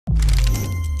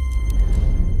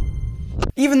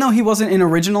Even though he wasn't an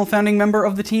original founding member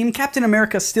of the team, Captain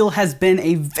America still has been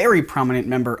a very prominent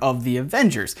member of the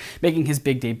Avengers, making his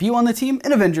big debut on the team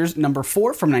in Avengers number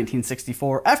 4 from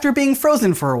 1964 after being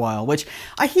frozen for a while, which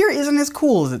I hear isn't as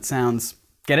cool as it sounds.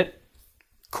 Get it?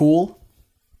 Cool?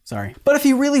 Sorry. But if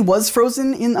he really was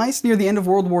frozen in ice near the end of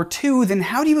World War II, then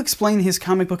how do you explain his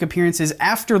comic book appearances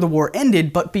after the war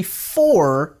ended, but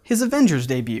before his Avengers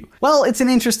debut? Well, it's an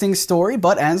interesting story,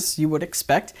 but as you would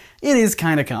expect, it is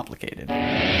kind of complicated.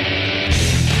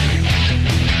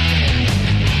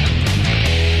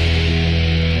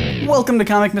 Welcome to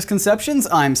Comic Misconceptions,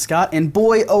 I'm Scott, and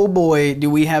boy oh boy do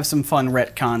we have some fun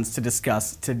retcons to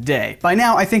discuss today. By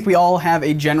now, I think we all have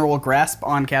a general grasp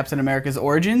on Captain America's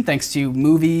origin, thanks to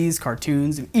movies,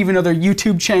 cartoons, and even other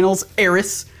YouTube channels,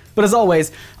 Eris. But as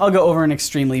always, I'll go over an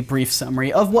extremely brief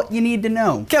summary of what you need to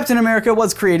know. Captain America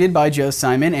was created by Joe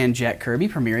Simon and Jack Kirby,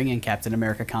 premiering in Captain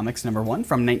America Comics #1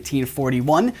 from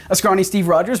 1941. A scrawny Steve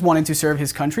Rogers wanted to serve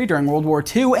his country during World War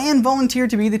II and volunteered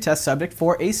to be the test subject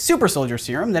for a super soldier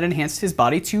serum that enhanced his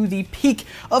body to the peak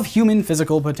of human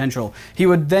physical potential. He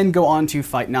would then go on to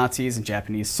fight Nazis and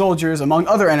Japanese soldiers, among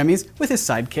other enemies, with his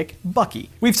sidekick, Bucky.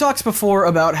 We've talked before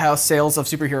about how sales of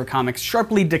superhero comics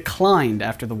sharply declined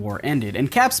after the war ended,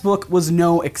 and Cap's book was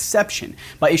no exception.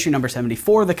 By issue number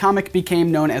 74, the comic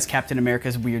became known as Captain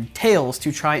America's Weird Tales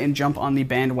to try and jump on the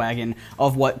bandwagon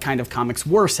of what kind of comics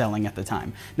were selling at the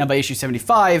time. Now by issue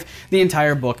 75, the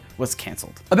entire book was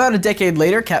canceled. About a decade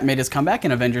later, Cap made his comeback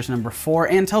in Avengers number 4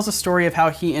 and tells a story of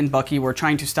how he and Bucky were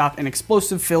trying to stop an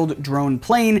explosive-filled drone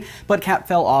plane, but Cap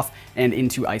fell off and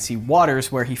into icy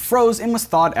waters where he froze and was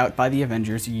thawed out by the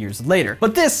Avengers years later.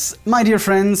 But this, my dear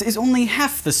friends, is only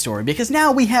half the story, because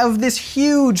now we have this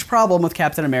huge problem with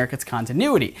Captain America's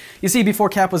continuity. You see, before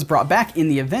Cap was brought back in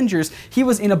the Avengers, he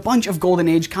was in a bunch of Golden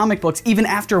Age comic books even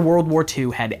after World War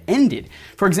II had ended.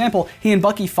 For example, he and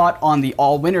Bucky fought on the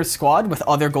All-Winners Squad with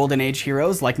other Golden Age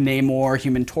heroes like Namor,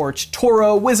 Human Torch,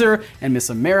 Toro, Whizzer, and Miss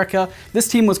America. This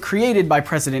team was created by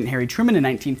President Harry Truman in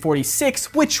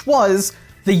 1946, which was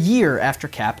the year after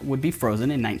Cap would be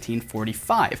frozen in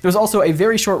 1945. There was also a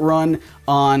very short run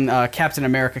on Captain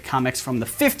America comics from the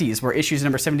 50s, where issues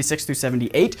number 76 through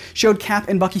 78 showed Cap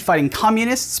and Bucky fighting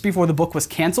communists before the book was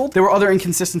canceled. There were other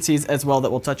inconsistencies as well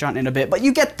that we'll touch on in a bit, but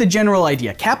you get the general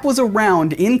idea. Cap was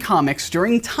around in comics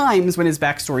during times when his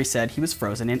backstory said he was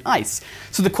frozen in ice.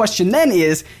 So the question then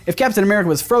is, if Captain America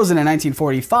was frozen in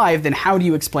 1945, then how do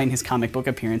you explain his comic book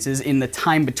appearances in the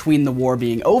time between the war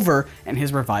being over and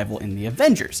his revival in the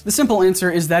Avengers? The simple answer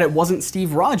is that it wasn't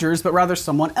Steve Rogers, but rather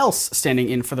someone else standing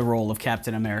in for the role of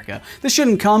Captain America. This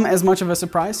shouldn't come as much of a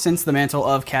surprise, since the mantle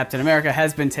of Captain America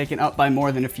has been taken up by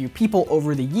more than a few people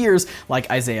over the years,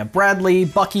 like Isaiah Bradley,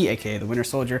 Bucky, aka the Winter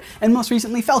Soldier, and most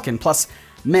recently Falcon, plus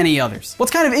many others.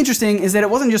 What's kind of interesting is that it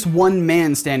wasn't just one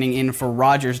man standing in for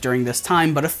Rogers during this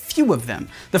time, but a few of them.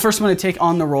 The first one to take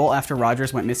on the role after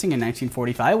Rogers went missing in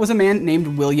 1945 was a man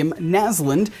named William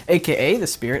Naslund, aka the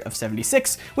Spirit of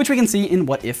 76, which we can see in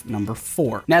What If number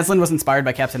 4. Naslund was inspired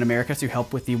by Captain America to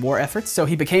help with the war efforts, so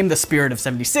he became the Spirit of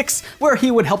 76, where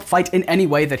he would help fight in any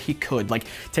way that he could, like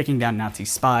taking down Nazi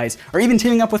spies, or even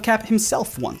teaming up with Cap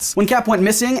himself once. When Cap went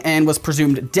missing and was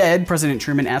presumed dead, President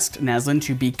Truman asked Naslund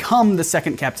to become the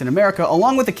second Captain America,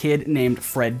 along with a kid named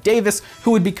Fred Davis,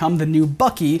 who would become the new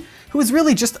Bucky, who was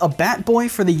really just a bat boy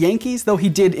for the Yankees, though he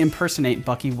did impersonate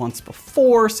Bucky once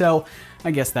before, so I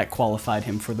guess that qualified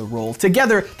him for the role.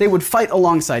 Together, they would fight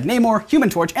alongside Namor, Human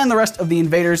Torch, and the rest of the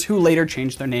invaders, who later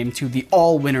changed their name to the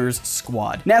All-Winners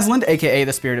Squad. Naslund, aka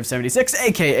the Spirit of 76,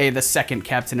 aka the second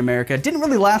Captain America, didn't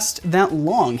really last that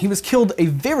long. He was killed a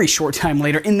very short time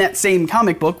later in that same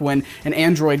comic book when an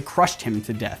android crushed him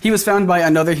to death. He was found by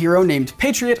another hero named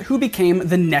Patriot, who became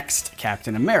the next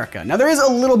Captain America. Now, there is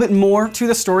a little bit more to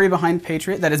the story behind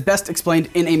Patriot that is best explained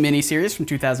in a miniseries from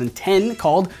 2010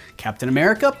 called Captain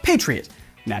America Patriot.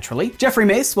 Naturally, Jeffrey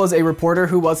Mace was a reporter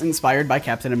who was inspired by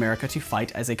Captain America to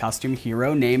fight as a costume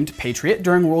hero named Patriot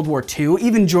during World War II,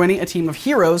 even joining a team of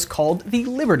heroes called the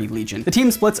Liberty Legion. The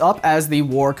team splits up as the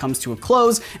war comes to a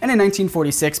close, and in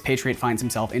 1946, Patriot finds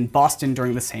himself in Boston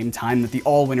during the same time that the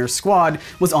All-Winners Squad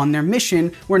was on their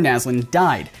mission where Naslund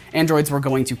died. Androids were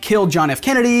going to kill John F.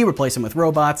 Kennedy, replace him with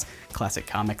robots, classic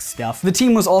comic stuff. The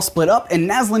team was all split up, and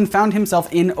Naslund found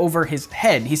himself in over his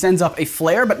head. He sends up a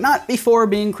flare, but not before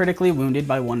being critically wounded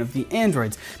by one of the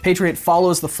androids. Patriot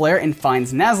follows the flare and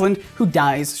finds Naslund, who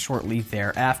dies shortly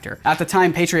thereafter. At the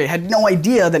time, Patriot had no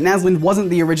idea that Naslund wasn't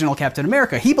the original Captain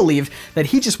America. He believed that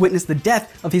he just witnessed the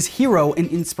death of his hero and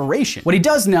inspiration. What he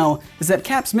does know is that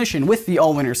Cap's mission with the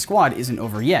All-Winner Squad isn't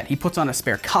over yet. He puts on a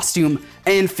spare costume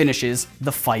and finishes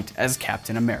the fight as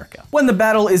Captain America. When the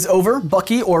battle is over,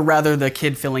 Bucky, or rather the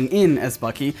kid filling in as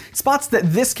Bucky, spots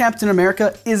that this Captain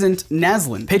America isn't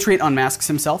Naslund. Patriot unmasks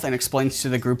himself and explains to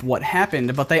the group what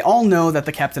happened, but they all know that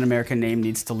the Captain America name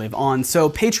needs to live on, so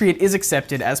Patriot is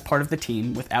accepted as part of the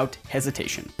team without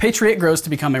hesitation. Patriot grows to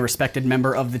become a respected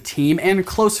member of the team and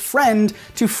close friend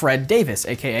to Fred Davis,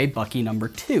 aka Bucky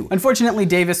 #2. Unfortunately,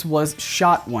 Davis was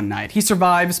shot one night. He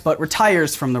survives, but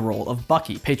retires from the role of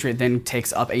Bucky. Patriot then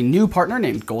takes up a new partner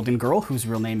named Golden Girl, whose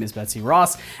real name is Betsy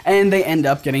Ross, and they end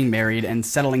up getting married and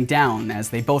settling down as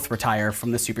they both retire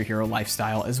from the superhero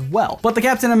lifestyle as well. But the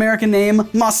Captain America name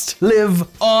must live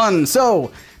on,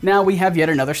 so now we have yet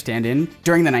another stand-in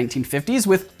during the 1950s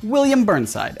with William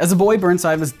Burnside. As a boy,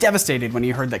 Burnside was devastated when he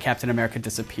heard that Captain America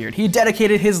disappeared. He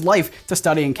dedicated his life to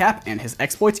studying Cap and his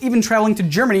exploits, even traveling to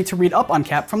Germany to read up on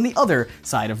Cap from the other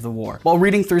side of the war. While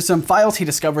reading through some files, he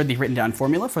discovered the written-down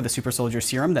formula for the super soldier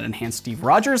serum that enhanced Steve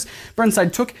Rogers.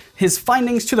 Burnside took his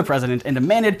findings to the president and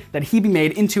demanded that he be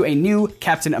made into a new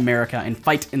Captain America and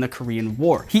fight in the Korean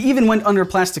War. He even went under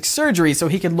plastic surgery so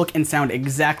he could look and sound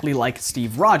exactly like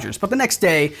Steve Rogers. But the next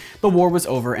day, the war was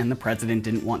over and the president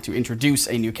didn't want to introduce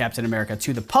a new Captain America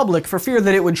to the public for fear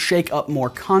that it would shake up more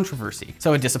controversy.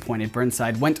 So a disappointed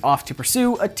Burnside went off to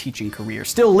pursue a teaching career,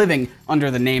 still living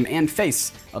under the name and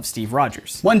face of Steve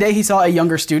Rogers. One day he saw a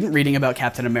younger student reading about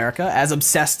Captain America. As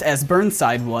obsessed as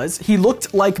Burnside was, he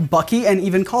looked like Bucky and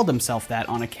even called himself that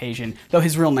on occasion, though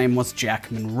his real name was Jack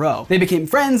Monroe. They became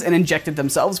friends and injected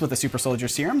themselves with a super soldier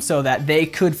serum so that they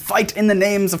could fight in the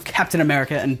names of Captain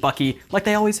America and Bucky like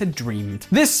they always had dreamed.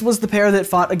 This was the pair that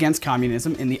fought against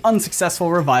communism in the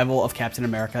unsuccessful revival of Captain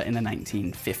America in the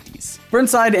 1950s.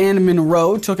 Burnside and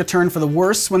Monroe took a turn for the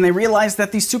worse when they realized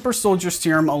that the super soldier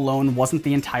serum alone wasn't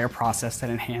the entire process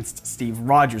that enhanced Steve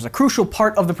Rogers. A crucial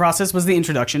part of the process was the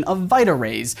introduction of Vita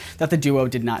rays that the duo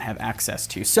did not have access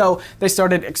to. So they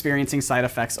started experiencing side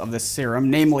effects of this serum,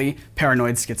 namely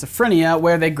paranoid schizophrenia,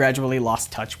 where they gradually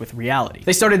lost touch with reality.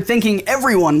 They started thinking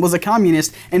everyone was a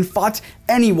communist and fought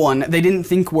anyone they didn't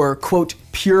think were, quote,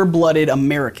 pure-blooded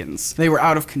Americans. They were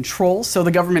out of control, so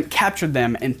the government captured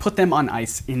them and put them on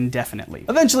ice indefinitely.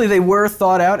 Eventually, they were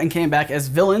thawed out and came back as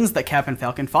villains that Cap and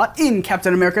Falcon fought in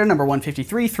Captain America number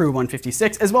 153 through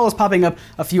 156, as well as popping up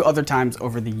a few other times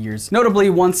over the years. Notably,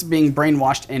 once being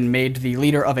brainwashed and made the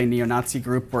leader of a neo-Nazi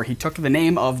group where he took the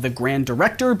name of the Grand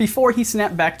Director before he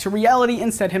snapped back to reality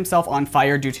and set himself on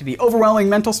fire due to the overwhelming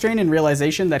mental strain and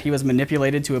realization that he was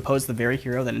manipulated to oppose the very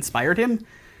hero that inspired him.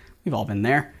 We've all been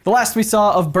there. The last we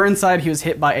saw of Burnside, he was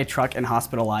hit by a truck and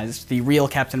hospitalized. The real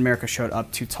Captain America showed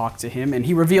up to talk to him, and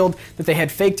he revealed that they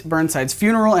had faked Burnside's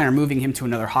funeral and are moving him to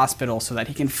another hospital so that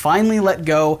he can finally let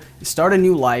go, start a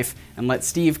new life, and let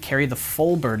Steve carry the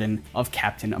full burden of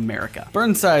Captain America.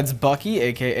 Burnside's Bucky,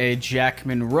 aka Jack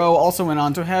Monroe, also went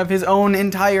on to have his own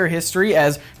entire history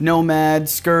as Nomad,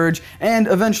 Scourge, and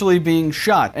eventually being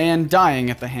shot and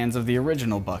dying at the hands of the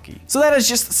original Bucky. So that is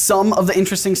just some of the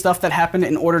interesting stuff that happened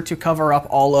in order to cover up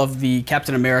all of the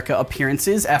Captain America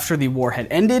appearances after the war had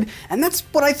ended, and that's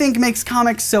what I think makes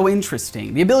comics so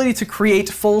interesting. The ability to create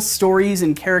full stories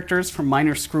and characters from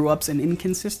minor screw-ups and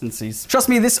inconsistencies. Trust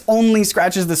me, this only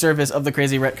scratches the surface of the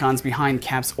crazy retcons behind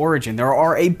Cap's origin. There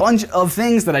are a bunch of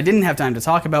things that I didn't have time to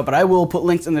talk about, but I will put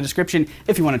links in the description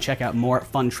if you want to check out more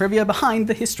fun trivia behind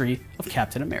the history of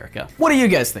Captain America. What do you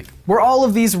guys think? Were all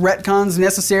of these retcons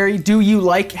necessary? Do you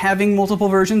like having multiple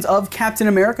versions of Captain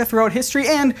America throughout history?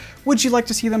 And would you like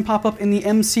to see them pop up in the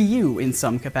MCU in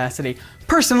some capacity?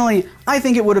 Personally, I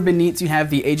think it would have been neat to have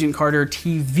the Agent Carter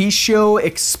TV show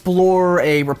explore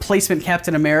a replacement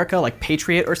Captain America like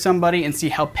Patriot or somebody and see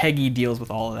how Peggy deals with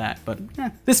all of that, but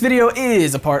This video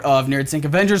is a part of NerdSync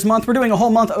Avengers month. We're doing a whole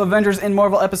month of Avengers and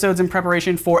Marvel episodes in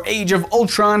preparation for Age of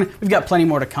Ultron. We've got plenty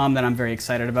more to come that I'm very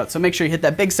excited about, so make sure you hit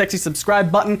that big sexy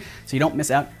subscribe button so you don't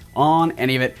miss out on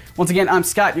any of it. Once again, I'm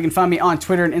Scott. You can find me on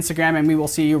Twitter and Instagram, and we will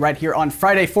see you right here on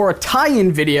Friday for a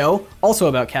tie-in video, also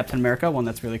about Captain America, one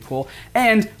that's really cool,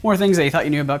 and more things that you thought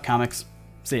you knew about comics.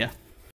 See ya.